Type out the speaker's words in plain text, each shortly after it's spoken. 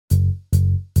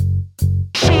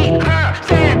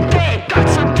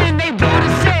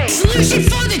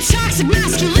toxic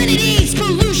masculinity's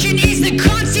pollution is the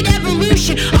constant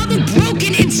evolution of a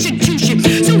broken institution.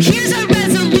 So here's our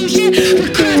resolution: we're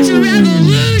crafting a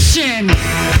revolution.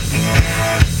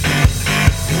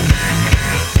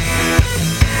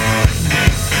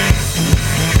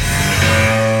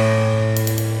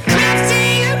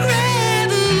 Crafting a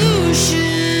revolution.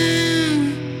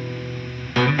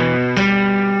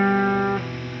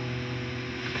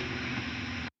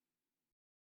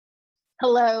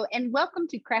 Hello, and welcome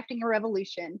to Crafting a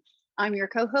Revolution. I'm your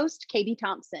co-host, Katie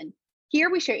Thompson.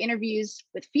 Here we share interviews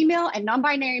with female and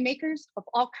non-binary makers of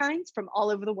all kinds from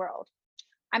all over the world.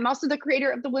 I'm also the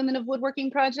creator of the Women of Woodworking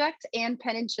Project and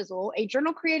Pen and Chisel, a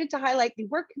journal created to highlight the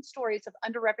work and stories of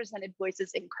underrepresented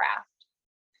voices in craft.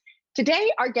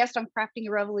 Today, our guest on Crafting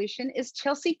a Revolution is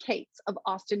Chelsea Cates of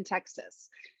Austin, Texas.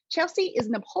 Chelsea is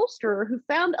an upholsterer who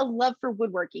found a love for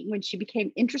woodworking when she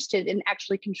became interested in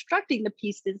actually constructing the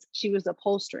pieces she was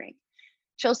upholstering.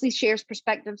 Chelsea shares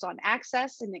perspectives on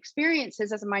access and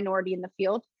experiences as a minority in the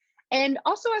field, and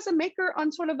also as a maker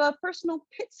on sort of a personal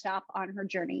pit stop on her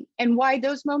journey, and why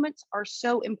those moments are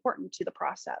so important to the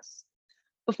process.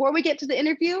 Before we get to the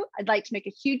interview, I'd like to make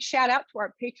a huge shout out to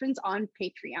our patrons on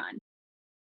Patreon.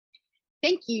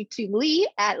 Thank you to Lee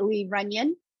at Lee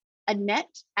Runyon,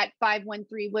 Annette at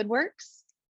 513 Woodworks,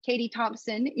 Katie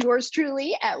Thompson, yours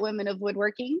truly at Women of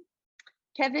Woodworking,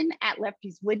 Kevin at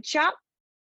Lefty's Woodshop,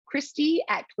 Christy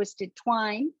at Twisted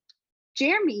Twine,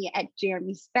 Jeremy at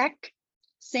Jeremy Speck,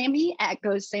 Sammy at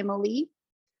Goes Samali,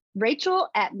 Rachel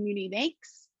at Muni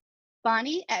Makes,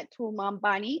 Bonnie at Tool Mom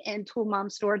Bonnie and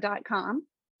toolmomstore.com,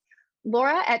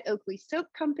 Laura at Oakley Soap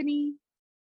Company,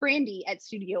 Brandy at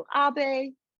Studio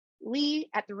Abe, Lee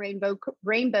at the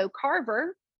Rainbow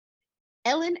Carver,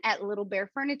 Ellen at Little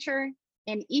Bear Furniture,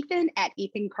 and Ethan at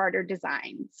Ethan Carter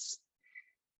Designs.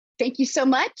 Thank you so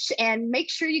much, and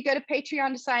make sure you go to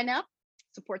Patreon to sign up,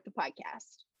 support the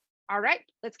podcast. All right,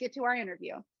 let's get to our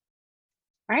interview. All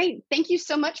right, thank you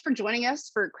so much for joining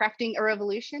us for Crafting a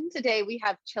Revolution. Today we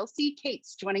have Chelsea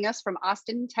Cates joining us from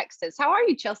Austin, Texas. How are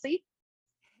you, Chelsea?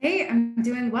 Hey, I'm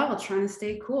doing well, trying to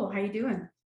stay cool. How you doing?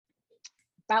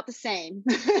 About the same.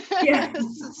 Yeah.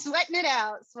 Sweating it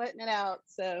out.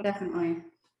 So Definitely.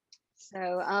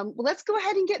 well, let's go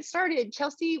ahead and get started.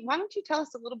 Chelsea, why don't you tell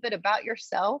us a little bit about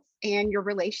yourself and your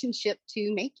relationship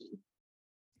to making?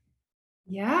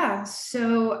 Yeah,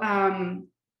 so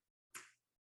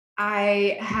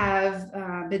I have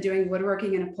been doing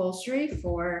woodworking and upholstery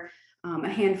for a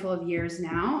handful of years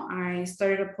now. I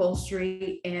started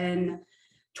upholstery in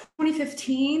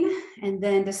 2015 and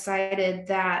then decided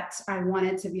that I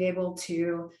wanted to be able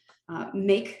to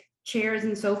make chairs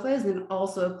and sofas and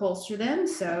also upholster them,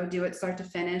 so do it start to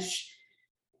finish.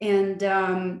 And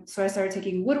so I started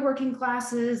taking woodworking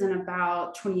classes in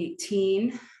about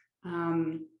 2018.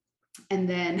 And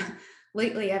then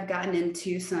lately I've gotten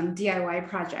into some DIY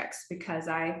projects because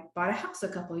I bought a house a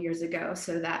couple of years ago,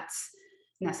 so that's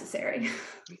necessary.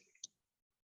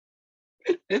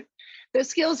 Those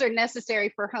skills are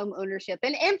necessary for home ownership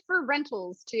and for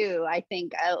rentals too. I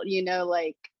think,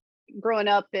 like growing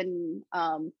up and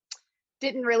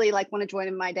didn't really like want to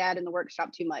join my dad in the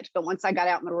workshop too much. But once I got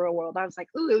out in the real world, I was like,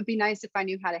 ooh, it would be nice if I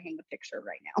knew how to hang a picture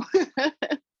right now.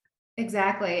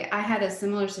 Exactly. I had a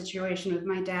similar situation with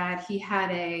my dad. He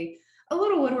had a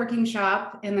little woodworking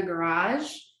shop in the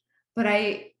garage, but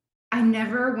I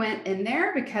never went in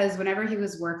there because whenever he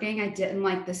was working, I didn't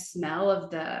like the smell of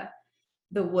the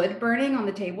wood burning on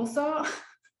the table saw.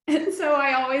 And so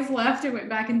I always left and went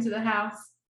back into the house.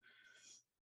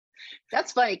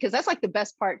 That's funny because that's like the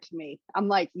best part to me. I'm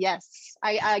like, yes,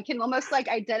 I can almost like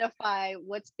identify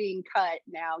what's being cut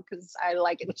now because I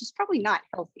like it, which is probably not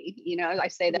healthy. I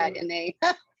say that in a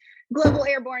global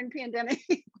airborne pandemic,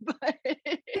 but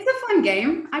it's a fun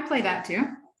game. I play that too.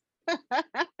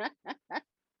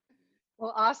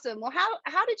 Well, awesome. Well,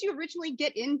 how did you originally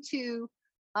get into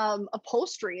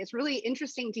upholstery? It's really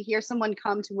interesting to hear someone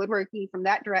come to woodworking from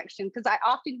that direction because I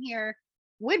often hear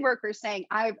woodworkers saying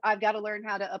I've got to learn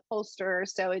how to upholster,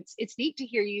 so it's neat to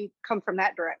hear you come from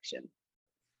that direction.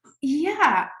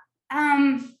 Yeah.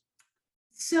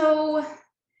 So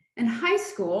in high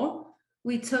school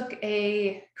we took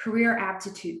a career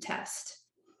aptitude test.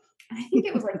 I think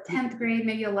it was like 10th grade,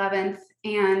 maybe 11th,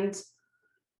 and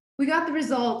we got the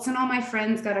results and all my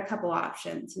friends got a couple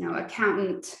options,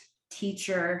 accountant,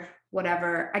 teacher,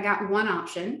 whatever. I got one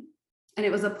option and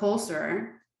it was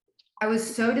upholsterer. I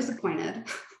was so disappointed.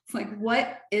 Like,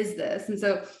 what is this? And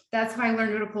so that's how I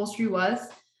learned what upholstery was.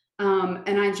 And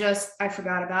I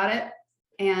forgot about it.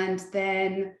 And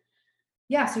then,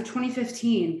 so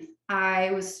 2015,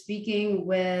 I was speaking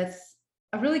with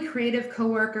a really creative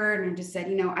coworker and I just said,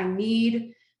 I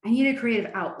need I need a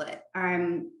creative outlet.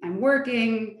 I'm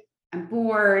working, I'm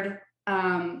bored.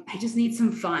 I just need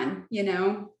some fun,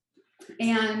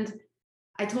 And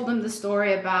I told him the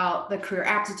story about the career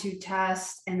aptitude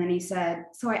test. And then he said,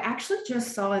 so I actually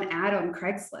just saw an ad on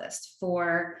Craigslist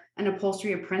for an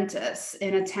upholstery apprentice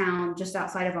in a town just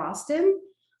outside of Austin.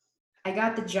 I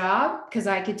got the job because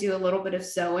I could do a little bit of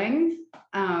sewing.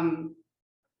 And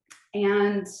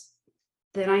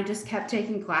then I just kept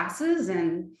taking classes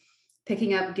and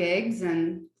picking up gigs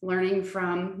and learning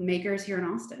from makers here in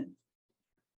Austin.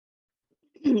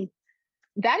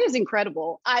 That is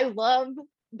incredible. I love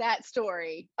that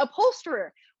story.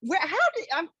 Upholsterer.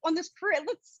 I'm on this career?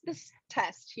 This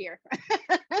test here.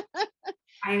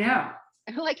 I know.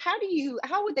 Like, how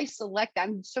would they select that?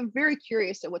 I'm so very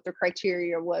curious at what their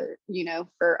criteria were,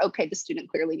 for, okay, the student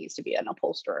clearly needs to be an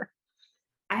upholsterer.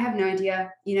 I have no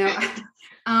idea.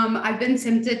 I've been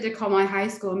tempted to call my high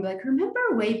school and be like, remember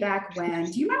way back when?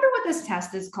 Do you remember what this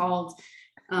test is called?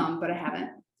 But I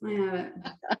haven't.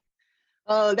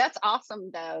 Oh, that's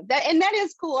awesome though. That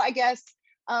is cool, I guess.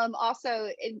 Also,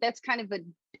 that's kind of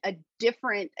a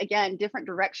different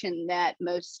direction that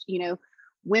most,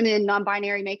 women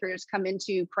non-binary makers come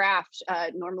into craft.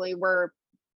 Normally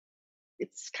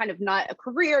it's kind of not a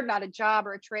career, not a job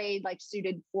or a trade like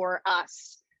suited for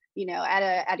us,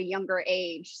 at a younger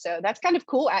age. So that's kind of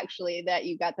cool actually that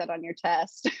you got that on your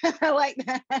test. I like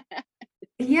that.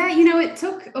 Yeah, it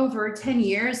took over 10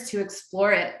 years to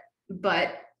explore it,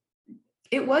 but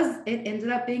it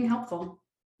ended up being helpful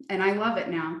and I love it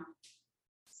now.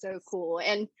 So cool.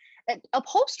 And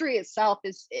upholstery itself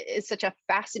is such a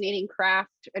fascinating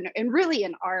craft and really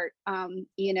an art, and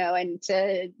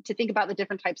to think about the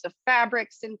different types of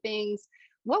fabrics and things.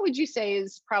 What would you say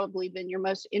has probably been your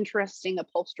most interesting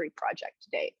upholstery project to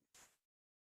date?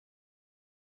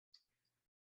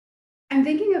 I'm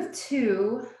thinking of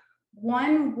two.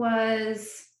 One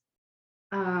was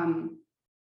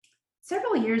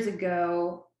several years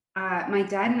ago, my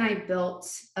dad and I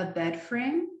built a bed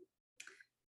frame.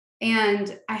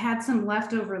 And I had some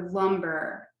leftover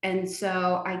lumber. And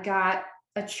so I got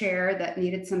a chair that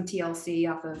needed some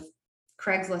TLC off of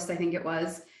Craigslist, I think it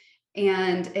was.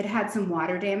 And it had some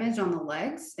water damage on the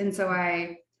legs. And so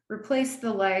I replaced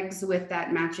the legs with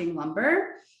that matching lumber.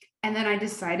 And then I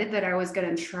decided that I was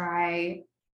going to try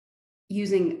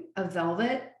using a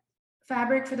velvet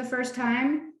fabric for the first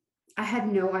time. I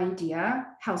had no idea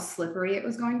how slippery it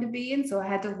was going to be. And so I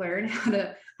had to learn how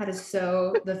to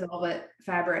sew the velvet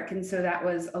fabric. And so that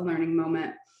was a learning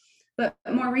moment. But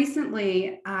more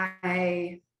recently,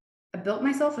 I built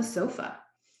myself a sofa.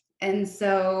 And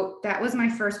so that was my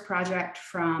first project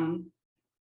from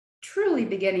truly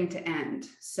beginning to end.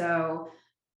 So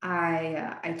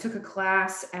I took a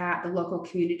class at the local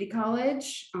community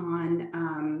college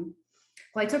on,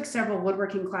 I took several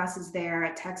woodworking classes there,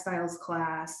 a textiles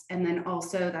class, and then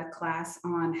also that class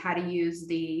on how to use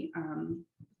the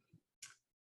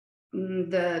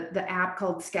app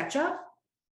called SketchUp.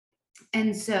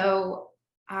 And so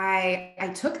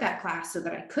I took that class so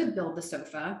that I could build the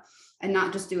sofa and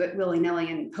not just do it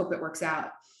willy-nilly and hope it works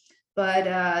out. But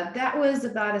that was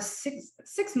about a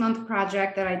six-month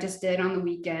project that I just did on the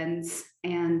weekends.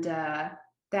 And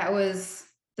that was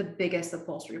the biggest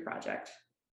upholstery project.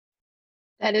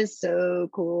 That is so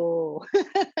cool.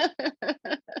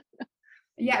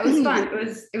 Yeah, it was fun.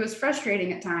 It was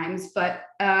frustrating at times, but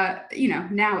now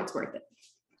it's worth it.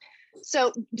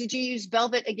 So did you use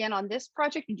velvet again on this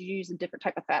project? Or did you use a different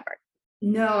type of fabric?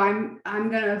 No, I'm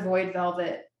gonna avoid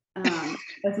velvet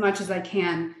as much as I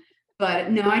can. But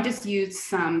no, I just used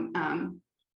some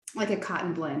like a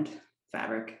cotton blend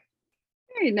fabric.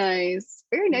 Very nice.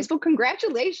 Very nice. Well,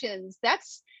 congratulations.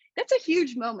 That's a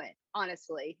huge moment,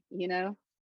 honestly,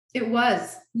 It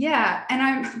was. Yeah.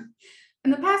 And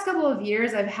in the past couple of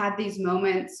years, I've had these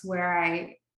moments where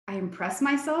I impress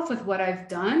myself with what I've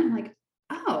done. I'm like,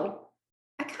 oh,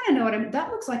 I kind of know that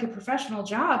looks like a professional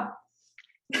job.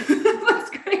 That's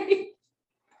great.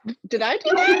 Did I do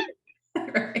that?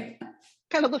 Right.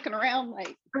 Kind of looking around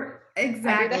like,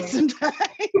 exactly.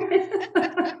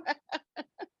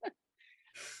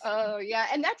 Oh yeah,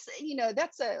 and that's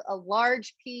a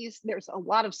large piece. There's a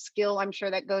lot of skill, I'm sure,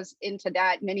 that goes into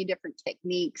that, many different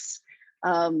techniques.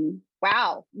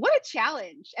 Wow, what a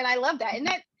challenge. And I love that. And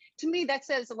that, to me, that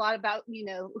says a lot about,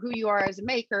 who you are as a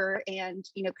maker, and,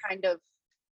 kind of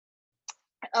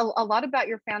a lot about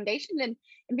your foundation, and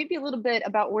maybe a little bit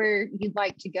about where you'd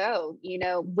like to go,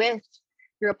 with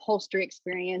your upholstery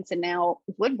experience and now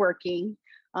woodworking.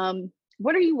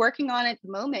 What are you working on at the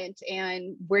moment,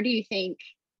 and where do you think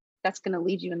that's going to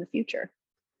lead you in the future?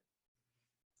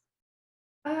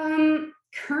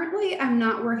 Currently, I'm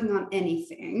not working on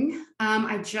anything.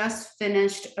 I just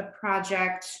finished a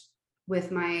project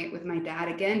with my dad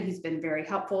again. He's been very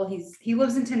helpful. He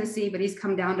lives in Tennessee, but he's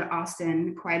come down to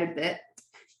Austin quite a bit.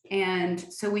 And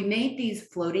so we made these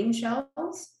floating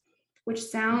shells, which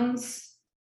sounds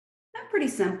not pretty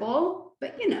simple,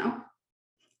 but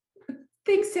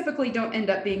things typically don't end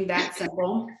up being that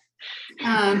simple.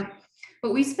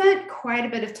 But we spent quite a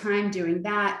bit of time doing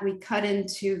that. We cut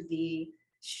into the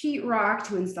sheetrock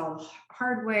to install the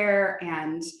hardware,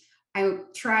 and I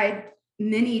tried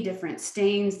many different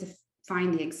stains to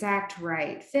find the exact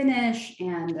right finish.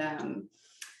 And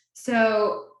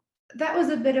so that was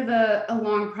a bit of a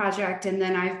long project. And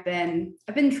then I've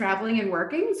been traveling and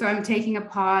working, so I'm taking a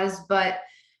pause, but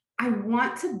I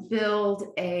want to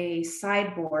build a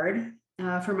sideboard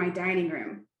for my dining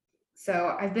room.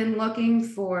 So I've been looking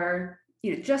for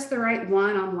just the right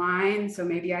one online. So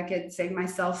maybe I could save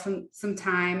myself some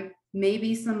time,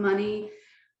 maybe some money,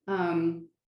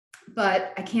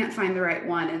 but I can't find the right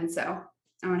one. And so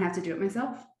I'm gonna have to do it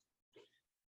myself.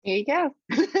 There you go.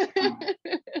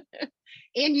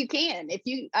 And you can,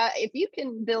 if you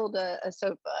can build a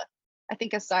sofa, I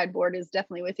think a sideboard is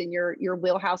definitely within your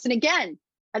wheelhouse. And again,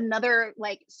 another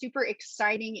like super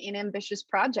exciting and ambitious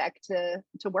project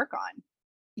to work on.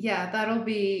 Yeah,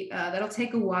 that'll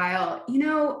take a while.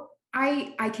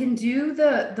 I can do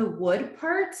the wood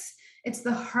parts. It's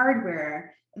the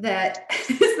hardware that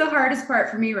is the hardest part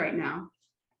for me right now.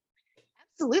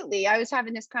 Absolutely. I was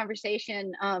having this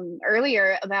conversation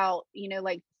earlier about,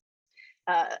 like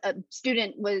a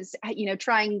student was,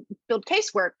 trying to build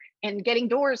casework and getting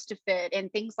doors to fit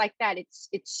and things like that. It's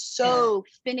so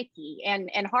finicky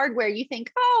and hardware. You think,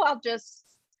 oh, I'll just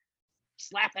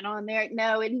slap it on there.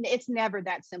 No, it's never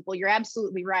that simple. You're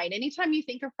absolutely right. Anytime you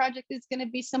think a project is going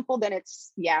to be simple, then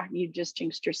you just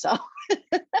jinxed yourself.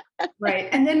 Right.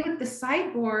 And then with the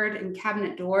sideboard and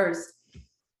cabinet doors,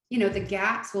 the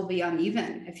gaps will be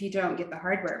uneven if you don't get the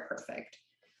hardware perfect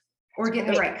or get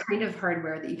the right kind of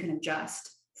hardware that you can adjust.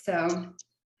 So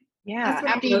yeah,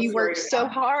 after you work so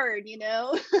hard,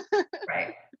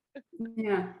 Right.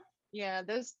 Yeah. Yeah,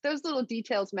 those little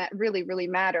details really, really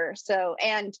matter. So,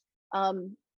 and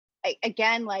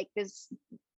again, like there's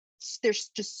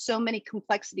just so many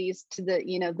complexities to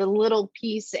the little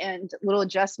piece and little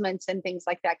adjustments and things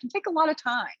like that can take a lot of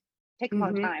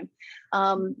time.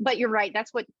 But you're right,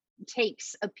 that's what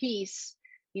takes a piece,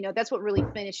 that's what really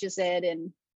finishes it,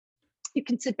 and you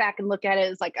can sit back and look at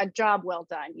it as like a job well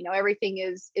done. Everything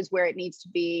is where it needs to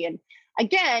be. And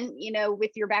again,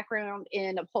 with your background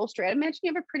in upholstery, I imagine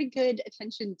you have a pretty good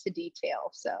attention to detail.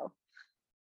 So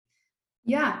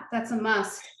yeah, that's a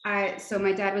must. So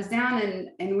my dad was down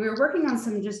and we were working on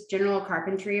some just general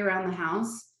carpentry around the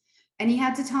house. And he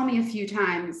had to tell me a few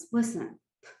times, listen,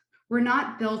 we're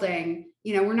not building,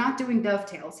 we're not doing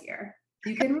dovetails here.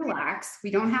 You can relax.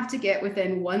 We don't have to get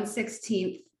within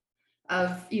 1/16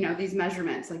 of, these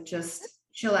measurements. Like just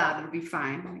chill out. It'll be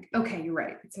fine. I'm like, okay, you're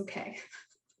right. It's okay.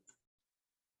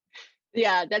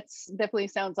 Yeah, that's definitely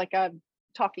sounds like I'm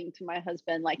talking to my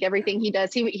husband. Like everything he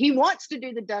does, he wants to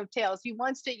do the dovetails. He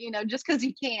wants to, just because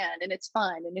he can, and it's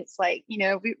fun. And it's like,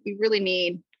 we really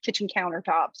need kitchen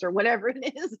countertops or whatever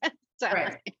it is at the time.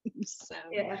 Right. So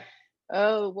Yeah.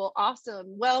 oh, well,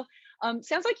 awesome. Well,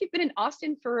 sounds like you've been in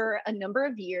Austin for a number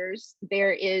of years.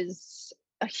 There is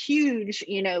a huge,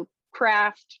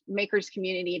 craft makers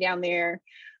community down there.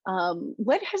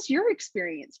 What has your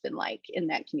experience been like in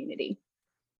that community?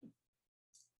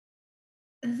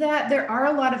 That there are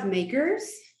a lot of makers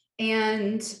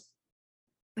and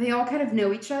they all kind of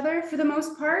know each other for the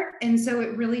most part. And so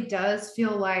it really does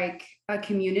feel like a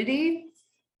community.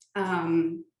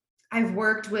 I've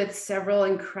worked with several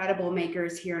incredible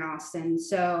makers here in Austin.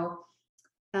 So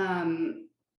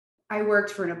I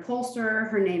worked for an upholsterer.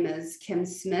 Her name is Kim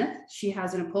Smith. She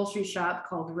has an upholstery shop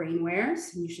called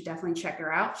Rainwares. You should definitely check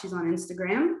her out. She's on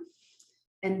Instagram.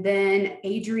 And then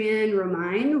Adrienne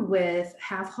Romine with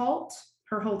Half Halt.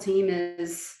 Her whole team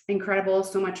is incredible,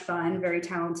 so much fun, very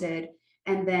talented.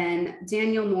 And then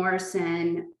Daniel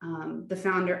Morrison, the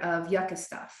founder of Yucca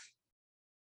Stuff.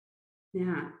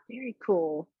 Yeah. Very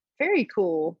cool. Very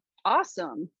cool.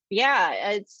 Awesome.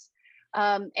 Yeah, it's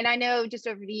and I know just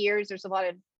over the years there's a lot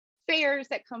of fairs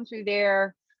that come through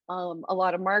there, a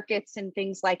lot of markets and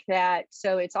things like that.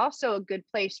 So it's also a good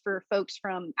place for folks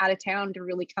from out of town to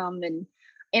really come, and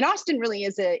Austin really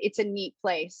is it's a neat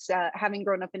place. Having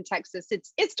grown up in Texas,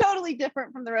 it's totally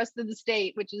different from the rest of the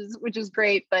state, which is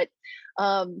great, but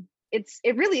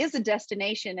it really is a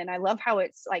destination, and I love how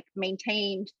it's like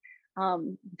maintained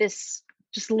this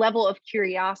just level of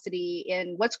curiosity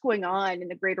in what's going on in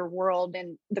the greater world,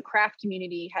 and the craft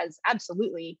community has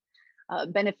absolutely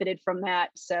benefited from that.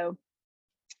 So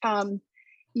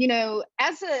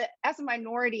as a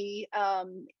minority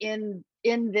in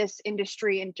this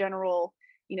industry in general,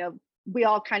 we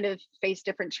all kind of face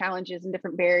different challenges and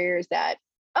different barriers that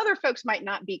other folks might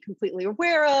not be completely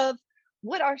aware of.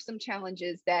 What are some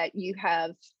challenges that you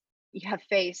have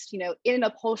faced, in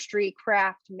upholstery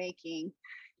craft making,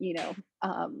 as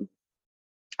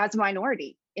a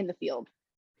minority in the field?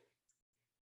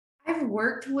 I've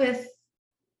worked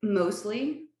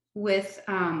mostly with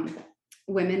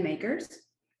women makers.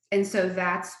 And so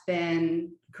that's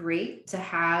been great to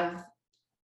have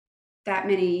that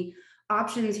many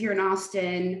options here in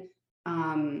Austin.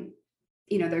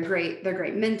 They're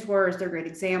great mentors, they're great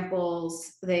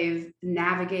examples. They've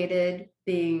navigated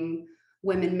being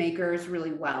women makers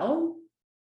really well.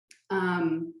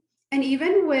 And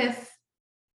even with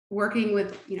working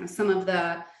with, some of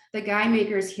the guy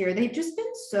makers here, they've just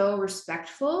been so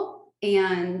respectful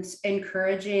and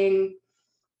encouraging.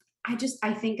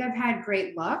 I think I've had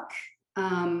great luck.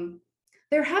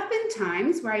 There have been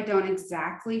times where I don't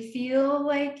exactly feel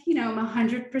like, I'm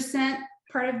 100%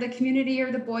 part of the community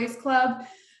or the boys club,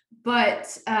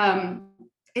 but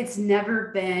it's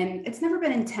never been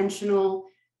intentional.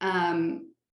 And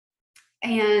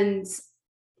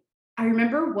I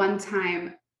remember one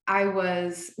time I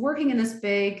was working in this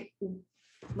big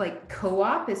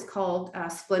co-op. It's called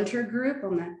Splinter Group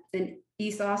in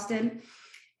East Austin.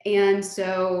 And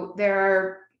so there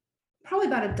are probably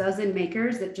about a dozen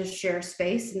makers that just share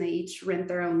space, and they each rent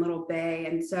their own little bay.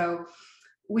 And so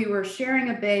we were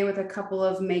sharing a bay with a couple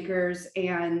of makers,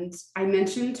 and I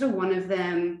mentioned to one of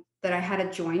them that I had a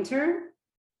jointer,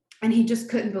 and he just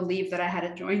couldn't believe that I had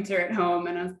a jointer at home.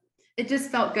 And it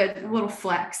just felt good, a little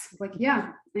flex. Like,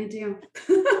 yeah, I do.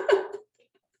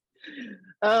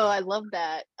 Oh, I love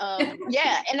that.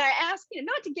 Yeah. And I ask,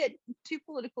 not to get too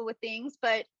political with things,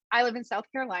 but I live in South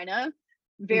Carolina,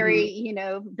 very,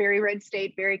 very red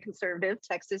state, very conservative.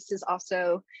 Texas is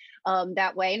also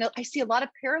that way. And I see a lot of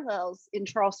parallels in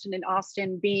Charleston and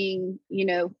Austin being,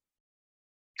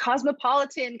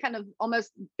 cosmopolitan, kind of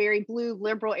almost very blue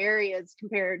liberal areas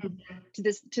compared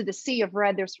to the sea of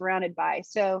red they're surrounded by.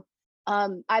 So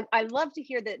I love to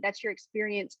hear that that's your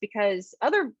experience, because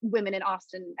other women in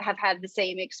Austin have had the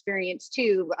same experience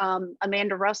too.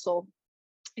 Amanda Russell,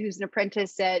 who's an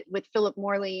apprentice with Philip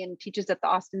Morley and teaches at the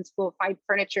Austin School of Fine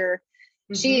Furniture.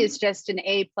 She is just an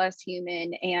A+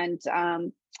 human, and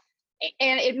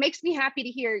it makes me happy to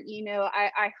hear.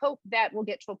 I hope that we'll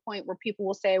get to a point where people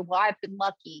will say, "Well, I've been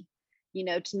lucky,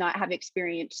 to not have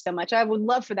experienced so much." I would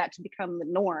love for that to become the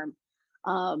norm.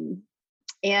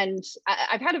 And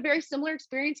I've had a very similar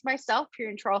experience myself here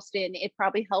in Charleston. It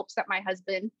probably helps that my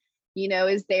husband,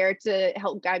 is there to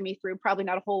help guide me through. Probably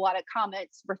not a whole lot of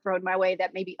comments were thrown my way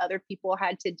that maybe other people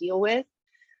had to deal with.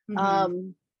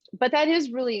 But that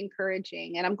is really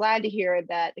encouraging. And I'm glad to hear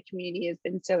that the community has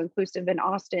been so inclusive in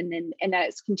Austin, and that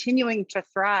it's continuing to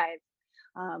thrive.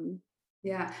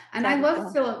 Yeah. And I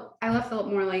love Philip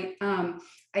Morley.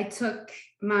 I took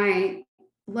my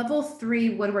level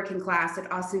 3 woodworking class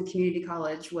at Austin Community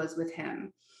College was with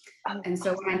him. And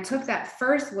so when I took that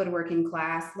first woodworking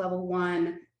class, level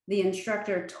 1, the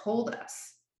instructor told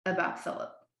us about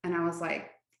Philip, and I was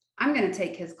like, I'm going to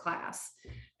take his class.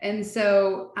 And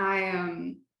so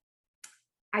I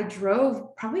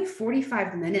drove probably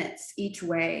 45 minutes each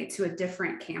way to a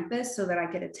different campus so that I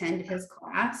could attend his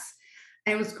class.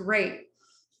 And it was great.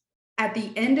 At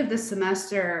the end of the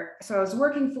semester, so I was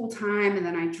working full time, and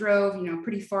then I drove,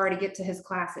 pretty far to get to his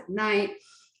class at night.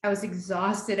 I was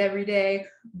exhausted every day,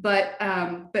 but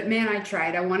man, I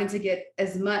tried. I wanted to get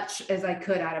as much as I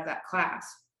could out of that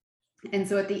class. And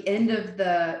so at the end of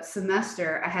the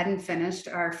semester, I hadn't finished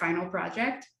our final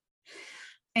project.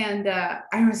 And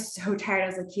I was so tired. I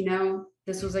was like,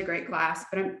 this was a great class,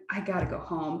 but I got to go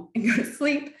home and go to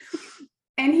sleep.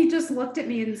 And he just looked at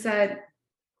me and said,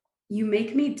 "You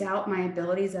make me doubt my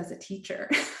abilities as a teacher."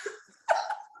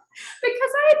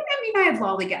 Because I had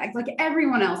lollygagged, like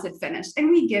everyone else had finished, and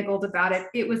we giggled about it.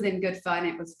 It was in good fun.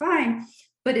 It was fine,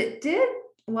 but it did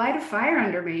light a fire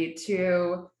under me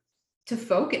to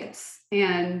focus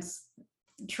and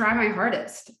try my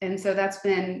hardest. And so it's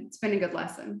been a good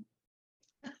lesson.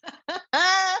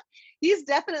 He's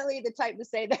definitely the type to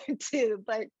say that too,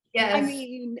 but yes. I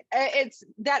mean, it's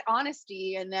that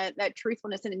honesty and that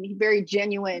truthfulness, and a very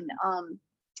genuine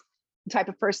type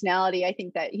of personality. I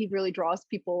think that he really draws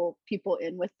people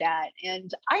in with that.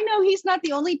 And I know he's not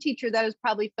the only teacher that has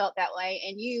probably felt that way,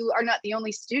 and you are not the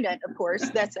only student, of course,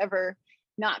 that's ever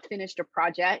not finished a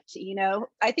project.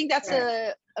 I think that's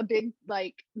Right. a big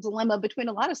like dilemma between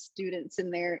a lot of students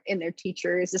and their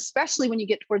teachers, especially when you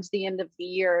get towards the end of the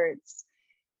year.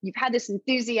 You've had this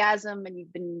enthusiasm and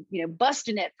you've been,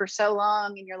 busting it for so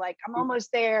long, and you're like, I'm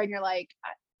almost there, and you're like,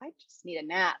 I just need a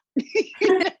nap.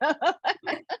 You know?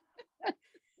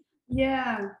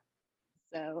 Yeah.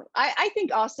 So I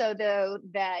think also though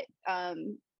that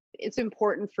it's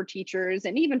important for teachers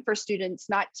and even for students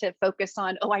not to focus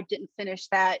on, oh, I didn't finish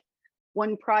that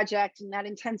one project and that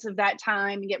intensive that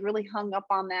time, and get really hung up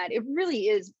on that. It really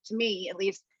is, to me at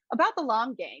least, about the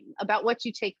long game, about what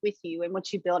you take with you and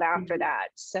what you build after Mhm. that.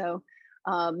 So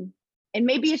and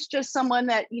maybe it's just someone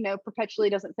that perpetually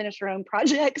doesn't finish her own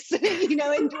projects,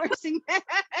 endorsing that.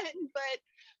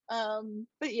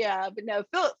 But yeah, but no,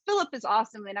 Philip is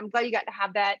awesome, and I'm glad you got to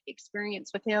have that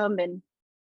experience with him.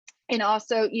 And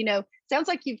also, sounds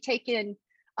like you've taken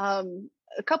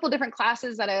a couple different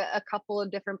classes at a couple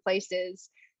of different places.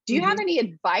 Do you have Mhm. any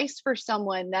advice for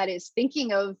someone that is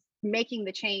thinking of making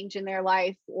the change in their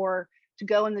life, or to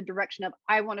go in the direction of,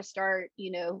 I want to start,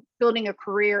 building a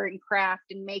career in craft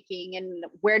and making, and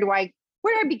where do I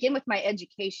begin with my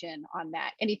education on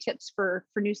that? Any tips for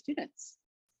new students?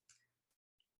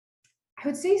 I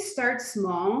would say start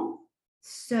small.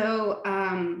 So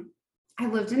I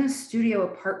lived in a studio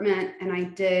apartment and I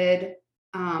did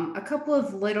a couple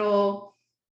of little,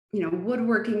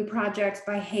 woodworking projects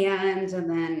by hand and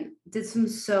then did some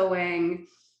sewing.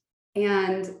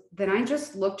 And then I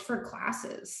just looked for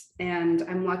classes. And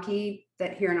I'm lucky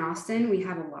that here in Austin, we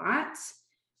have a lot.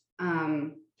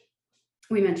 Um,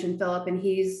 we mentioned Philip, and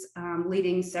he's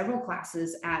leading several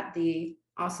classes at the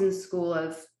Austin School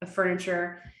of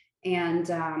Furniture. And,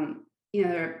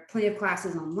 there are plenty of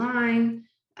classes online,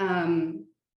 and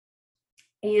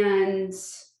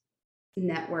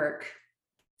network.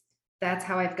 That's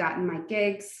how I've gotten my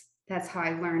gigs. That's how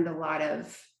I learned a lot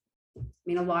of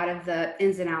the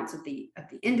ins and outs of the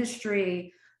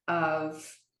industry,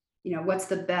 of what's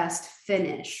the best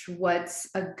finish, what's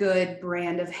a good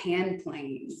brand of hand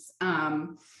planes,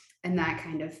 and that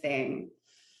kind of thing.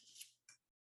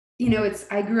 It's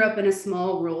I grew up in a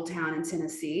small rural town in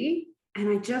Tennessee, and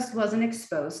I just wasn't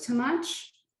exposed to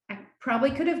much. I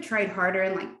probably could have tried harder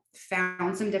and like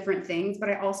found some different things, but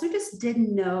I also just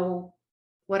didn't know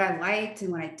what I liked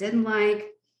and what I didn't like.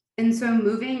 And so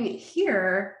moving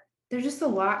here, there's just a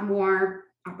lot more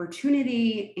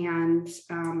opportunity and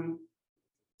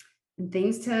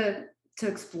things to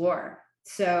explore.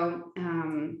 So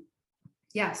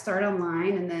yeah, start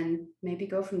online and then maybe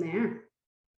go from there.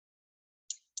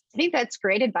 I think that's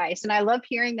great advice. And I love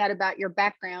hearing that about your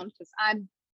background, because I'm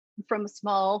from a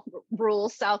small rural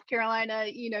South Carolina,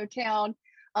 town,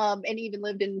 and even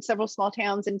lived in several small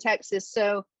towns in Texas.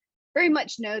 So very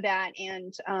much know that.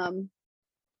 And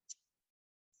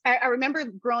I remember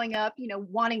growing up,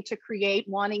 wanting to create,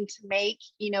 wanting to make,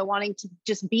 wanting to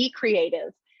just be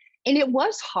creative. And it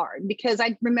was hard because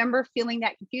I remember feeling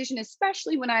that confusion,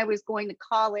 especially when I was going to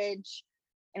college.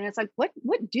 And it's like, what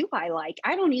do I like?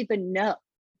 I don't even know.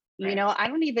 Right. I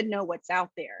don't even know what's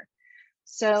out there.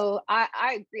 So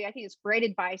I agree. I think it's great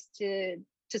advice to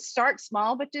start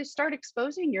small, but to start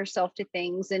exposing yourself to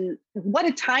things. And what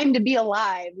a time to be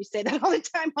alive. We say that all the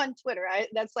time on Twitter.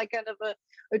 That's like kind of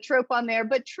a trope on there.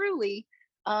 But truly,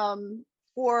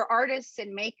 for artists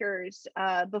and makers,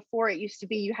 before it used to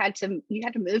be you had to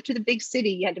move to the big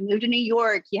city, you had to move to New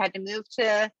York, you had to move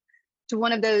to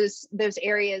one of those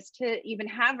areas to even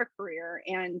have a career.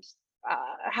 And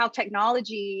how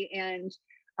technology and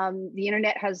the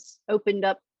internet has opened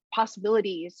up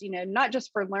possibilities, not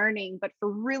just for learning, but for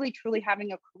really truly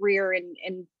having a career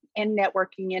in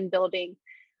networking and building.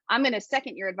 I'm going to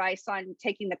second your advice on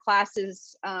taking the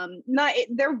classes.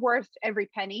 They're worth every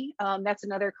penny. That's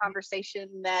another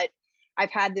conversation that I've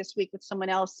had this week with someone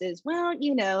else is, well,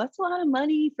 that's a lot of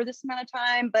money for this amount of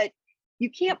time, but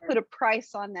you can't put a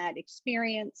price on that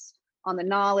experience, on the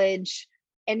knowledge.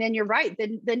 And then you're right,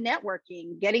 the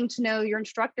networking, getting to know your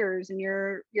instructors and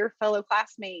your fellow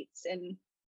classmates. And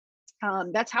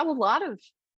that's how a lot of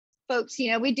folks,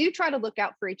 we do try to look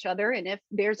out for each other. And if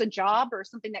there's a job or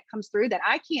something that comes through that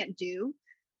I can't do,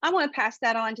 I want to pass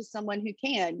that on to someone who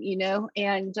can,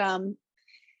 and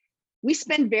we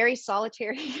spend very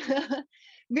solitary,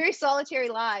 very solitary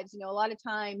lives, a lot of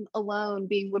time alone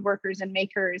being woodworkers and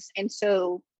makers. And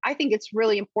so I think it's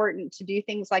really important to do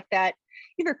things like that,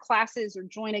 either classes or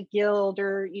join a guild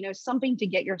or, something to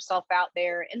get yourself out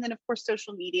there. And then of course,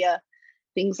 social media,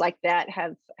 things like that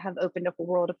have opened up a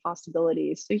world of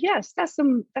possibilities. So yes, that's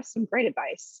some great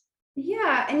advice.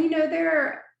 Yeah. And there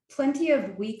are plenty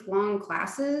of week-long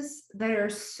classes that are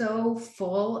so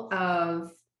full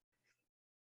of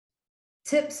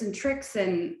tips and tricks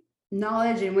and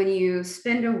knowledge. And when you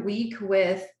spend a week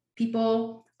with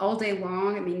people all day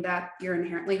long, I mean, that you're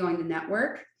inherently going to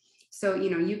network. So,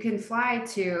 you can fly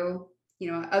to,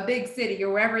 a big city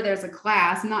or wherever there's a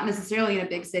class, not necessarily in a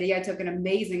big city. I took an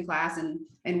amazing class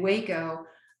in Waco.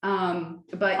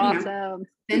 But, Awesome.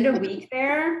 spend a week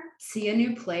there, see a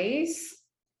new place,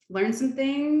 learn some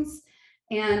things,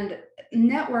 and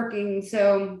networking.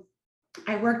 So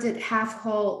I worked at Half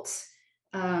Halt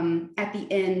at the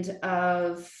end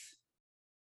of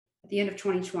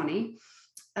 2020.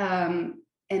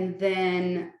 And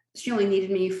then she only needed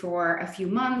me for a few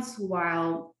months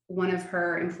while one of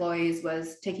her employees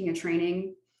was taking a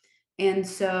training. And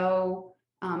so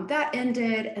that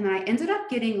ended, and I ended up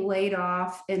getting laid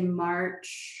off in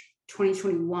March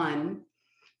 2021.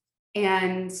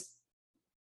 And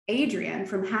Adrian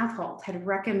from Half Halt had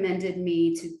recommended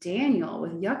me to Daniel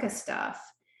with Yucca Stuff.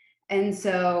 And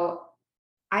so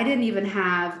I didn't even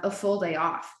have a full day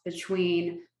off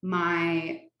between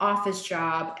my office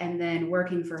job and then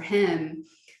working for him.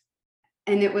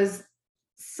 And it was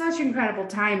such incredible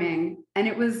timing. And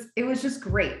it was just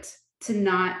great to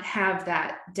not have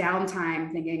that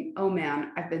downtime thinking, oh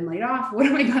man, I've been laid off. What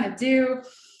am I going to do?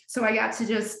 So I got to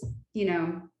just,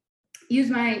 use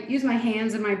my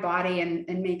hands and my body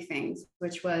and make things,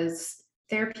 which was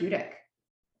therapeutic.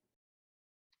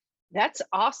 That's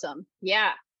awesome.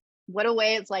 Yeah. What a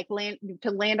way it's like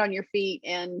to land on your feet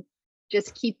and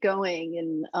just keep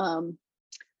going. And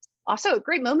also a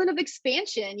great moment of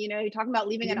expansion. You're talking about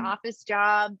leaving an office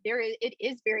job. It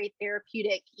is very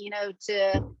therapeutic,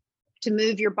 to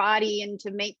move your body and to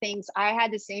make things. I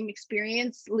had the same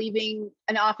experience leaving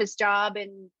an office job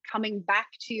and coming back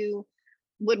to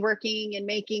woodworking and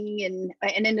making and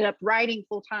ended up writing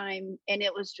full time. And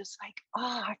it was just like,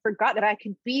 oh, I forgot that I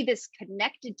could be this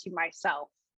connected to myself.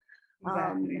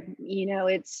 Exactly.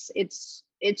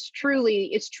 It's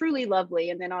truly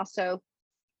lovely. And then also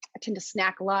I tend to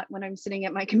snack a lot when I'm sitting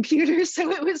at my computer.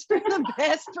 So it was for the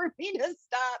best for me to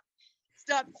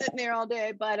stop sitting there all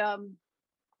day.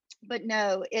 But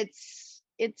no, it's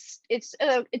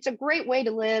a great way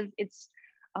to live. It's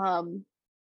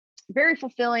very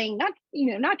fulfilling,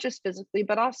 not just physically,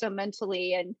 but also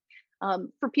mentally. And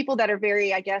for people that are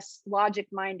very, I guess, logic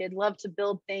minded, love to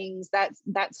build things,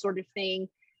 that sort of thing.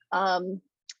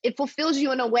 It fulfills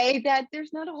you in a way that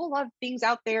there's not a whole lot of things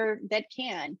out there that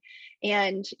can.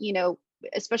 And,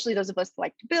 especially those of us that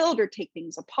like to build or take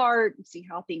things apart and see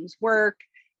how things work.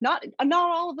 Not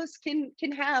all of us can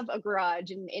have a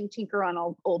garage and tinker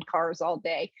on old cars all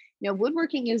day.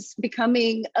 Woodworking is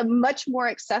becoming a much more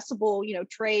accessible,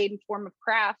 trade and form of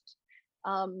craft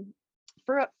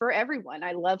for everyone.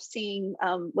 I love seeing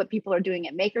what people are doing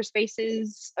at maker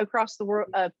spaces across the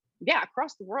world.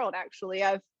 Across the world, actually.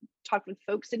 I've talked with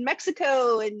folks in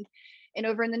Mexico and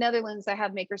over in the Netherlands that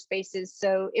have maker spaces.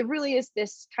 So it really is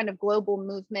this kind of global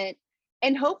movement.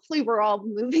 And hopefully we're all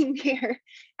moving here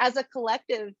as a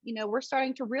collective. We're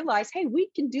starting to realize, hey,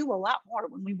 we can do a lot more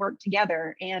when we work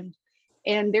together, and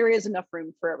there is enough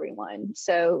room for everyone.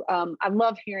 So I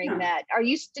love hearing that. Are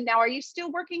you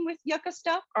still working with Yucca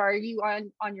Stuff, or are you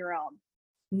on your own?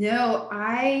 No,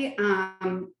 I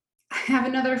have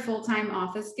another full-time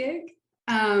office gig.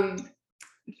 And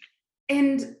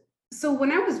so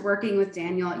when I was working with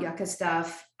Daniel at Yucca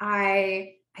Stuff,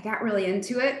 I got really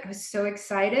into it. I was so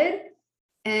excited.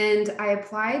 And I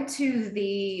applied to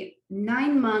the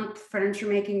 9-month furniture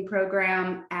making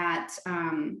program at,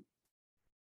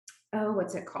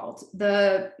 what's it called?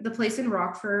 The place in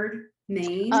Rockford,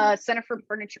 Maine. Center for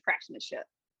Furniture Craftsmanship.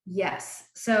 Yes.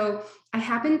 So I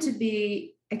happened to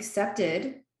be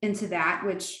accepted into that,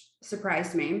 which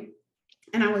surprised me.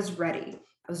 And I was ready.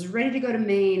 I was ready to go to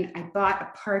Maine. I bought a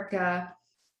parka.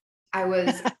 I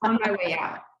was on my way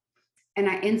out. And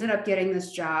I ended up getting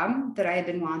this job that I had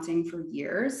been wanting for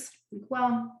years.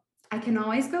 Well, I can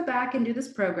always go back and do this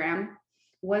program.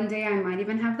 One day I might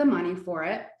even have the money for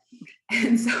it.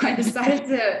 And so I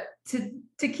decided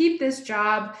to keep this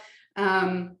job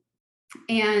and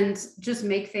just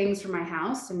make things for my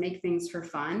house and make things for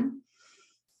fun.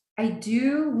 I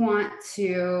do want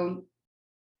to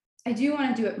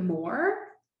do it more,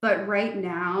 but right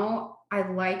now I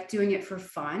like doing it for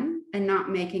fun and not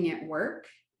making it work.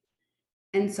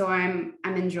 And so I'm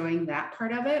enjoying that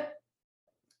part of it.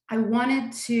 I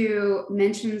wanted to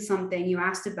mention something. You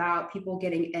asked about people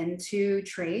getting into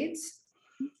trades.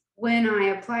 When I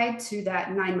applied to that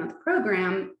 9-month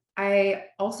program, I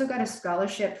also got a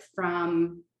scholarship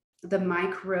from the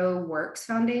Micro Works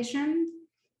Foundation.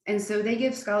 And so they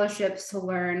give scholarships to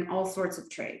learn all sorts of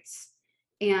trades.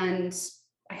 And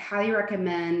I highly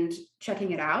recommend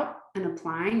checking it out. and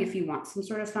applying if you want some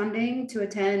sort of funding to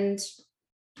attend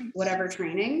whatever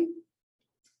training.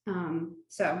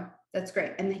 So that's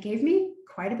great. And they gave me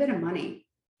quite a bit of money.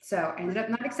 So I ended up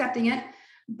not accepting it,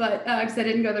 but because I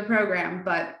didn't go to the program,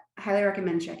 but I highly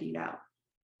recommend checking it out.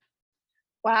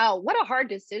 Wow, what a hard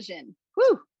decision.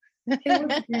 Whew. It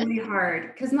was really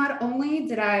hard because not only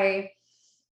did I,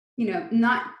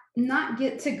 not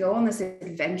get to go on this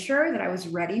adventure that I was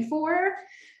ready for,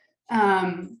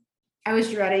 I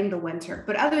was dreading the winter,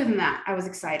 but other than that, I was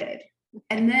excited.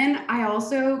 And then I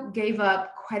also gave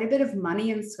up quite a bit of money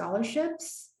in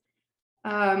scholarships.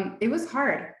 It was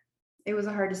hard. It was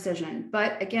a hard decision,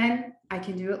 but again, I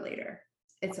can do it later.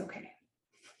 It's okay.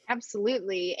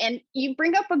 Absolutely. And you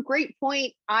bring up a great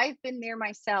point. I've been there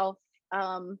myself,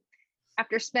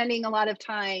 after spending a lot of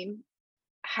time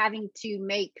having to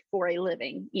make for a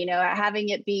living, having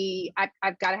it be,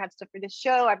 I've got to have stuff for this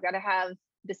show. I've got to have,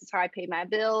 this is how I pay my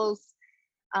bills.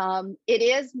 It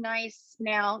is nice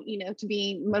now, to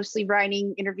be mostly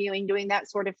writing, interviewing, doing that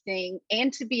sort of thing.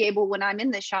 And to be able, when I'm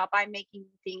in the shop, I'm making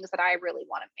things that I really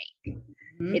want to make.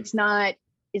 Mm-hmm. It's not,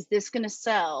 is this going to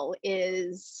sell?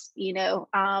 And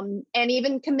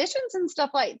even commissions and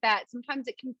stuff like that. Sometimes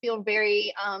it can feel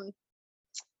very,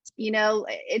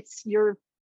 it's, you're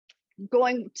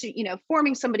going to,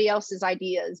 forming somebody else's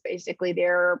ideas, basically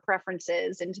their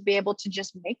preferences, and to be able to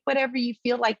just make whatever you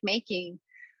feel like making.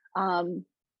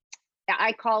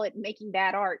 I call it making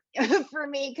bad art for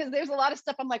me, because there's a lot of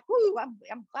stuff I'm like, whoo, I'm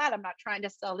glad I'm not trying to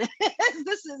sell this.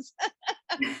 This is,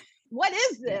 what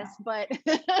is this? But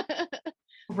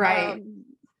right.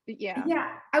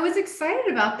 Yeah. I was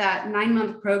excited about that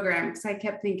 9-month program because I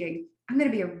kept thinking, I'm going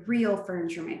to be a real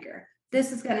furniture maker.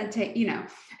 This is going to take,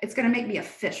 it's going to make me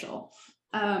official.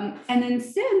 And then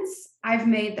since I've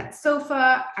made that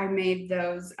sofa, I made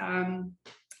those,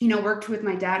 worked with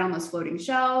my dad on those floating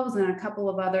shelves and a couple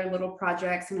of other little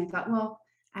projects. And I thought, well,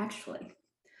 actually,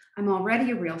 I'm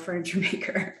already a real furniture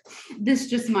maker. This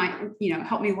just might,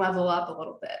 help me level up a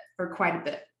little bit, or quite a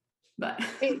bit. But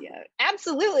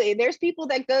absolutely. There's people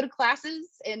that go to classes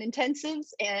and intensives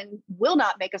and will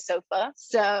not make a sofa.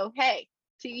 So, hey,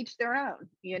 to each their own,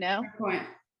 Good point.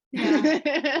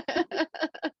 Yeah.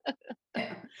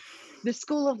 The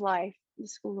school of life.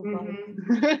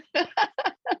 Life.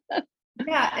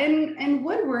 Yeah. And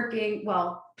woodworking,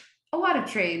 well, a lot of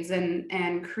trades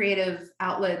and creative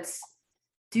outlets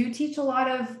do teach a lot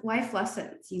of life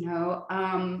lessons.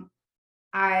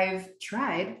 I've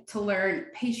tried to learn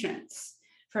patience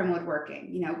from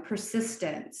woodworking,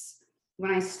 persistence. When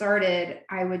I started,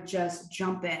 I would just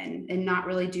jump in and not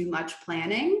really do much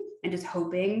planning and just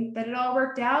hoping that it all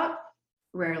worked out.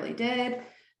 Rarely did.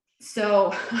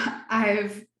 So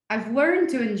I've learned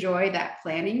to enjoy that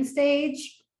planning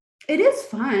stage. It is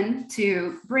fun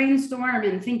to brainstorm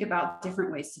and think about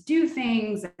different ways to do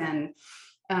things. And,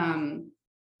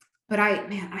 but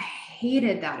I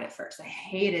hated that at first. I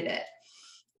hated it.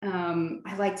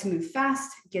 I like to move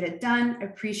fast, get it done,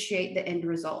 appreciate the end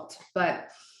result. But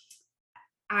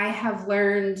I have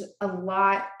learned a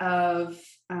lot of,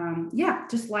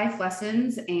 just life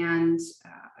lessons and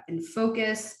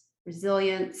focus,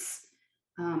 resilience,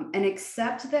 and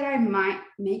accept that I might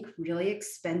make really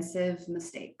expensive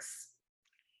mistakes.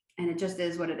 And it just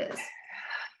is what it is.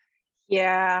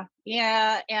 Yeah.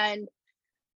 And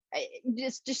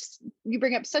just you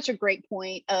bring up such a great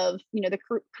point of, the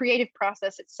creative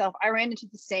process itself. I ran into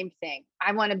the same thing.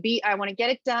 I want to get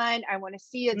it done. I want to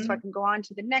see it so I can go on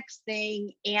to the next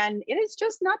thing. And it is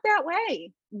just not that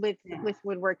way with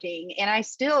woodworking. And I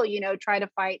still, try to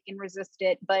fight and resist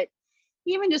it. But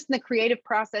even just in the creative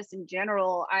process in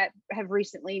general, I have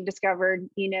recently discovered,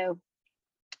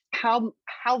 how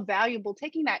valuable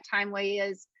taking that time away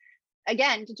is,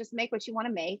 again, to just make what you want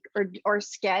to make, or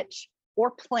sketch, or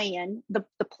plan. The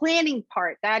planning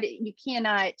part, that you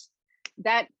cannot,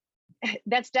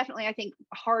 that's definitely, I think,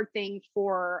 a hard thing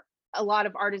for a lot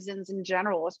of artisans in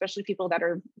general, especially people that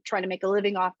are trying to make a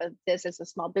living off of this as a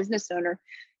small business owner,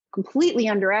 completely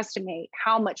underestimate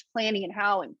how much planning and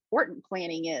how important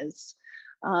planning is.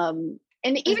 And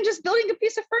even just building a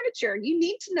piece of furniture, you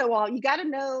need to know you got to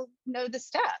know the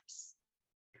steps.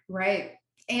 Right.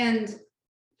 And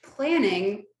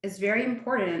planning is very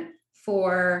important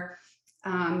for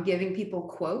giving people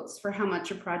quotes for how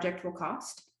much a project will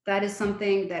cost. That is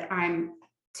something that I'm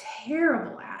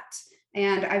terrible at.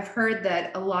 And I've heard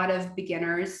that a lot of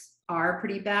beginners are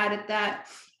pretty bad at that,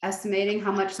 estimating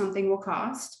how much something will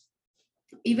cost,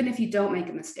 even if you don't make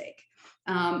a mistake.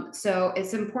 So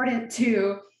it's important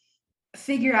to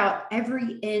figure out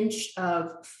every inch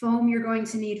of foam you're going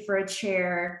to need for a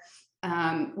chair,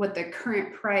 what the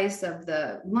current price of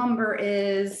the lumber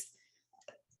is.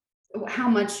 how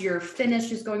much your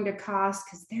finish is going to cost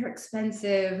because they're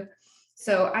expensive.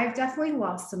 So I've definitely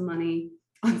lost some money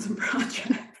on some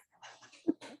projects.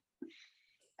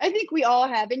 I think we all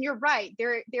have, and you're right.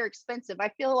 They're expensive. I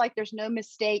feel like there's no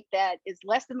mistake that is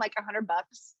less than like $100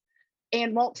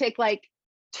 and won't take like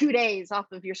 2 days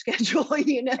off of your schedule.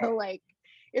 Like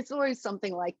it's always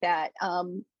something like that.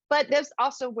 But there's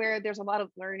also where there's a lot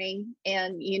of learning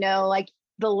and, like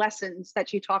the lessons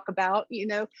that you talk about,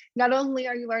 not only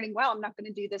are you learning, wow, I'm not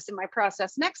going to do this in my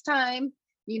process next time,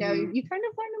 you kind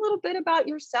of learn a little bit about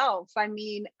yourself. I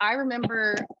mean, I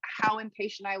remember how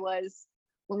impatient I was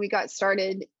when we got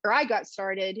started, or I got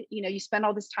started. You spend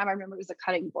all this time. I remember it was a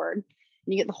cutting board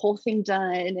and you get the whole thing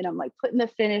done and I'm like putting the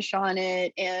finish on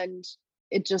it, and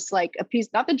it just like a piece,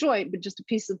 not the joint, but just a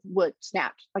piece of wood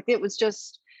snapped. Like it was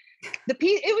just the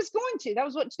piece, it was going to, that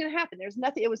was what's going to happen. There's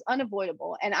nothing, it was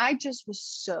unavoidable. And I just was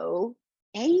so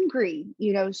angry,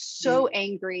 so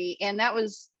angry. And that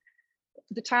was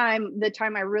the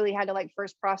time I really had to like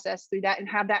first process through that and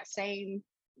have that same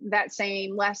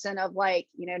lesson of like,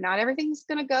 not everything's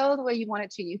going to go the way you want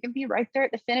it to. You can be right there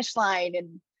at the finish line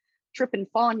and trip and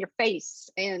fall on your face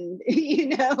and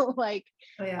like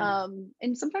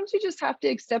and sometimes you just have to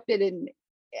accept it. And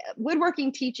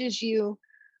woodworking teaches you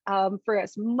for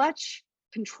as much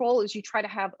control as you try to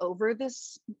have over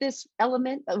this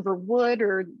element over wood,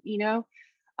 or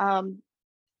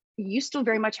you still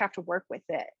very much have to work with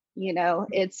it.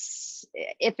 It's,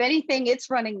 if anything, it's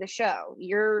running the show.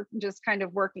 You're just kind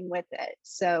of working with it.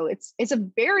 So it's a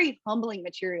very humbling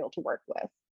material to work with.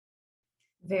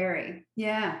 Very,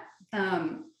 yeah.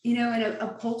 In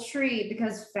upholstery,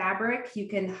 because fabric, you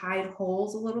can hide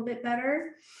holes a little bit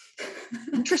better.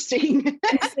 Interesting.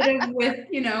 Instead of with,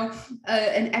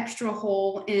 an extra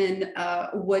hole in a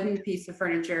wooden piece of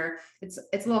furniture, it's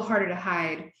a little harder to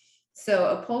hide. So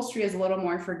upholstery is a little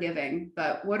more forgiving,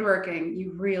 but woodworking,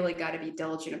 you really got to be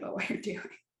diligent about what you're doing.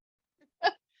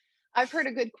 I've heard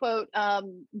a good quote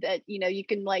that, you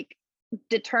can like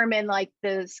determine like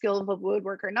the skill of a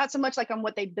woodworker, not so much like on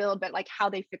what they build, but like how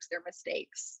they fix their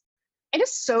mistakes. And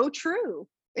it's so true.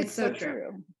 It's so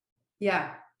true.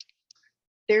 Yeah.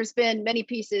 There's been many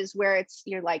pieces where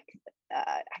you're like,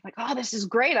 I'm like, oh, this is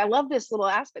great. I love this little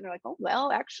aspect. And they're like, oh, well,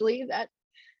 actually that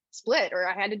split, or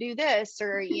I had to do this,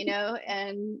 or,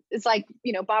 and it's like,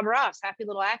 Bob Ross, happy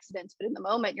little accidents, but in the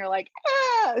moment you're like,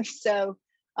 ah. So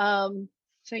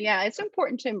yeah, it's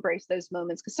important to embrace those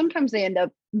moments because sometimes they end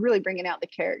up really bringing out the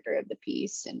character of the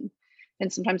piece, and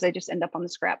sometimes they just end up on the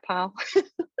scrap pile.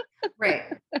 Right.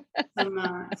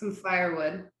 Some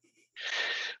firewood.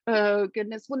 Oh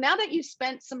goodness. Well, now that you've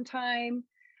spent some time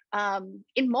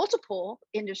in multiple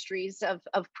industries of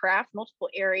craft, multiple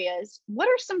areas, what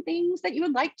are some things that you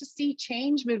would like to see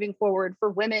change moving forward for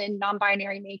women,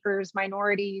 non-binary makers,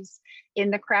 minorities in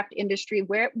the craft industry?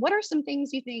 What are some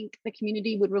things you think the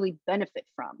community would really benefit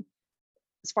from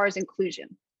as far as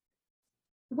inclusion?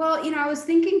 Well, I was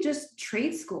thinking just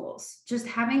trade schools, just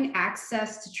having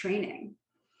access to training.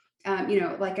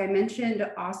 Like I mentioned,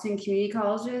 Austin Community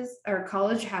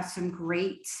College has some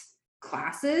great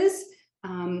classes.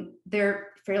 They're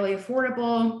fairly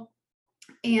affordable.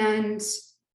 And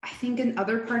I think in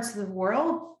other parts of the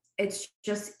world, it's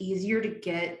just easier to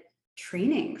get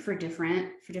training for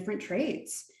different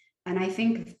trades. And I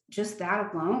think just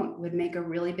that alone would make a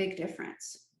really big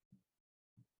difference.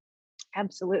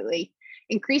 Absolutely.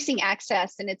 Increasing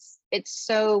access. And it's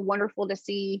so wonderful to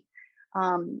see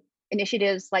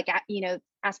initiatives like,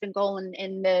 Aspen Goal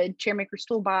and the Chairmaker's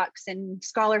Toolbox and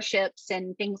scholarships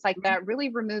and things like that, really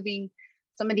removing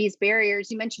some of these barriers.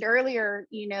 You mentioned earlier,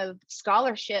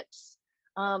 scholarships.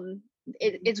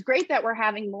 It's great that we're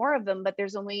having more of them, but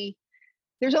there's only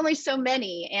so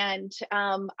many. And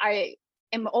I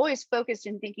am always focused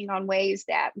in thinking on ways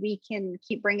that we can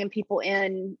keep bringing people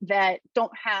in that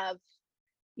don't have,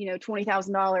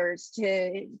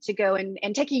 $20,000 to go and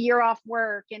take a year off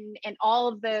work and all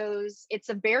of those. It's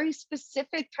a very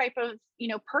specific type of,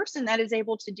 person that is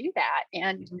able to do that.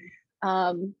 And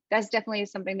that's definitely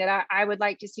something that I would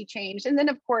like to see changed. And then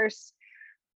of course,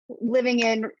 living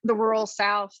in the rural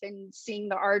South and seeing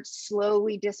the arts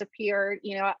slowly disappear,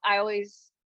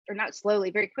 or not slowly,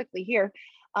 very quickly here.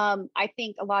 I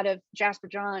think a lot of Jasper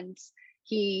Johns,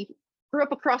 he grew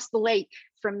up across the lake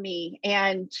from me,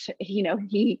 and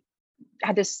he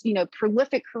had this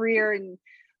prolific career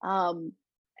and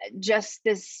just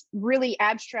this really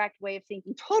abstract way of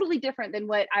thinking, totally different than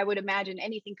what I would imagine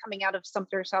anything coming out of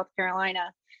Sumter, South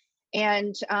Carolina.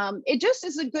 And it just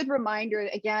is a good reminder,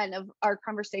 again, of our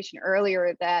conversation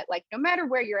earlier, that like, no matter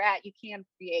where you're at, you can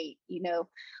create,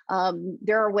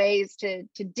 there are ways to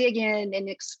dig in and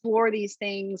explore these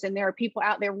things. And there are people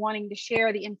out there wanting to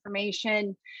share the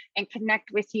information and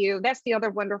connect with you. That's the other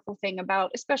wonderful thing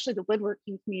about, especially the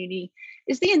woodworking community,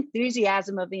 is the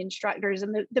enthusiasm of the instructors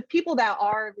and the people that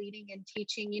are leading and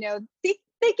teaching.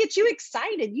 They get you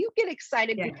excited. You get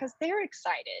excited because they're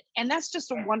excited. And that's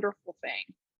just a wonderful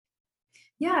thing.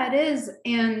 Yeah, it is.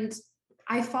 And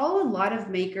I follow a lot of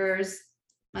makers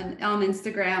on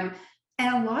Instagram,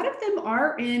 and a lot of them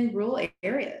are in rural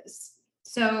areas.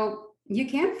 So you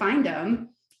can find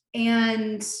them.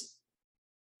 And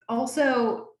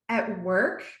also at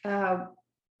work, a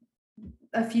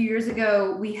few years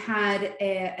ago, we had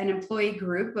an employee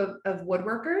group of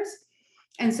woodworkers.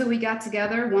 And so we got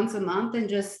together once a month and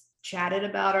just chatted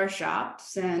about our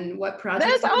shops and what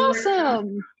projects. That's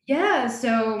awesome. Yeah.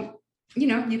 So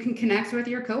you can connect with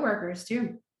your coworkers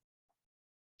too.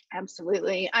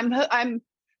 Absolutely. I'm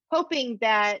hoping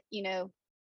that,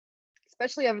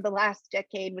 especially over the last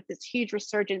decade, with this huge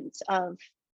resurgence of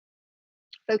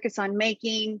focus on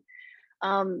making,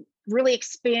 really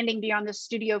expanding beyond the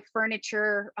studio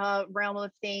furniture realm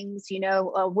of things.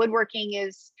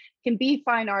 Woodworking can be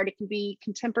fine art, it can be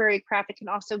contemporary craft, it can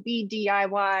also be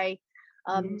DIY,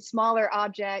 smaller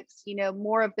objects,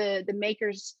 more of the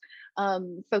makers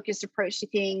focused approach to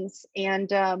things.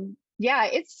 And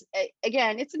it's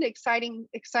an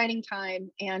exciting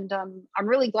time. And I'm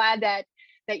really glad that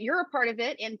you're a part of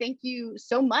it. And thank you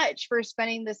so much for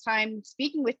spending this time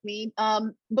speaking with me.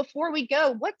 Before we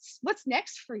go, what's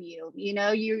next for you?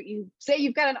 You say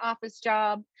you've got an office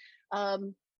job.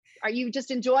 Are you just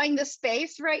enjoying the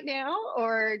space right now,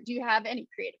 or do you have any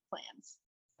creative plans?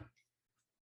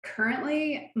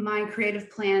 Currently, my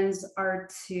creative plans are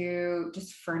to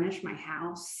just furnish my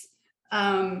house.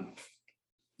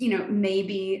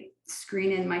 Maybe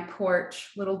screen in my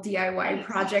porch, little DIY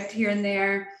project here and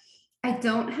there. I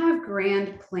don't have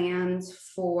grand plans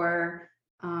for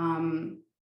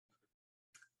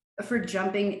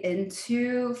jumping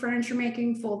into furniture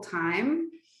making full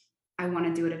time. I want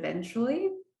to do it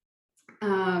eventually.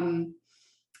 I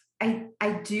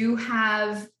do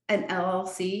have an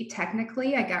LLC.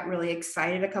 Technically, I got really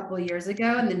excited a couple of years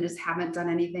ago and then just haven't done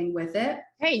anything with it.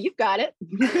 Hey, you've got it.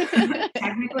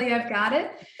 Technically, I've got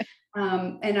it.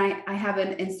 And I have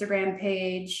an Instagram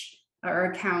page or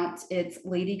account. It's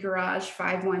Lady Garage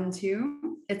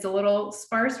 512. It's a little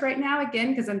sparse right now,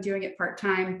 again, because I'm doing it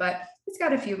part-time, but it's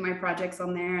got a few of my projects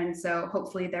on there. And so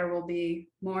hopefully there will be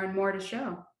more and more to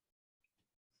show.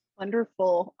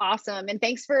 Wonderful. Awesome. And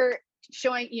thanks for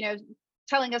showing,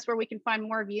 telling us where we can find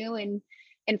more of you and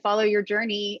follow your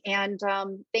journey. And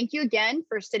thank you again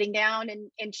for sitting down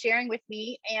and sharing with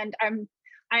me. And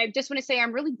I just want to say,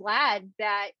 I'm really glad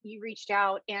that you reached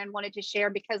out and wanted to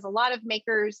share, because a lot of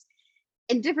makers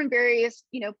in different various,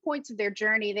 points of their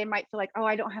journey, they might feel like, oh,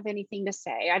 I don't have anything to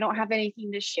say. I don't have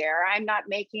anything to share. I'm not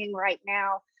making right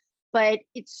now. But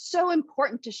it's so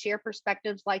important to share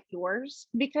perspectives like yours,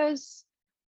 because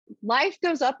life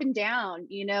goes up and down.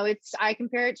 I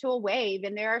compare it to a wave,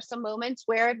 and there are some moments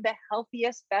where the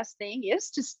healthiest, best thing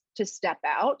is to step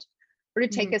out, or to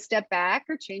take a step back,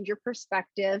 or change your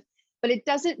perspective. But it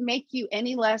doesn't make you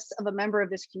any less of a member of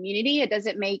this community. It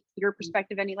doesn't make your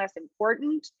perspective any less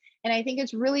important. And I think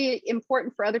it's really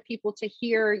important for other people to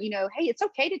hear, hey, it's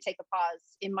okay to take a pause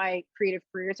in my creative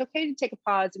career. It's okay to take a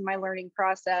pause in my learning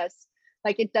process.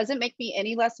 Like, it doesn't make me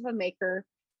any less of a maker.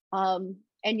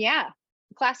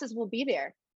 Classes will be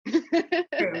there.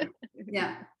 True.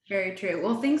 Yeah, very true.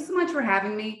 Well, thanks so much for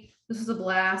having me. This was a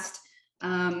blast.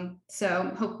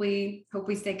 So hope we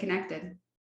stay connected.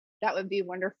 That would be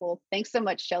wonderful. Thanks so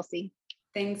much, Chelsea.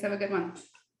 Thanks. Have a good one.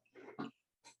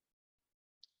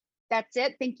 That's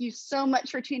it. Thank you so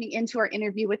much for tuning into our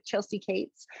interview with Chelsea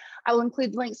Cates. I will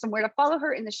include links on where to follow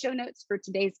her in the show notes for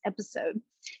today's episode.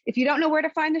 If you don't know where to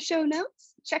find the show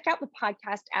notes, check out the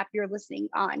podcast app you're listening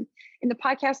on. In the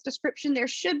podcast description, there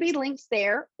should be links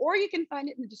there, or you can find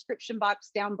it in the description box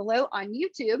down below on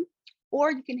YouTube,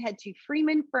 or you can head to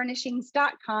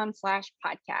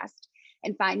freemanfurnishings.com/podcast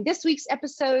and find this week's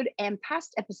episode and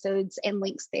past episodes and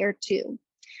links there too.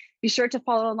 Be sure to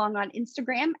follow along on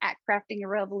Instagram at Crafting a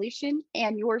Revolution,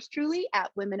 and yours truly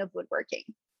at Women of Woodworking.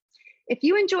 If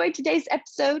you enjoyed today's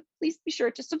episode, please be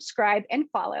sure to subscribe and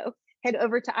follow. Head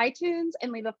over to iTunes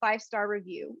and leave a 5-star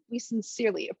review. We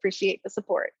sincerely appreciate the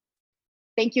support.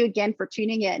 Thank you again for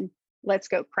tuning in. Let's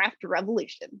go craft a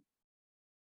revolution.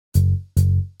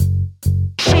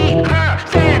 She, her,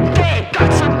 smarter than they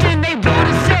got something they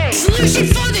wanna say. Solution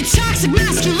for the toxic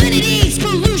masculinity.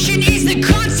 Pollution is the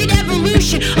constant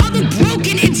evolution of the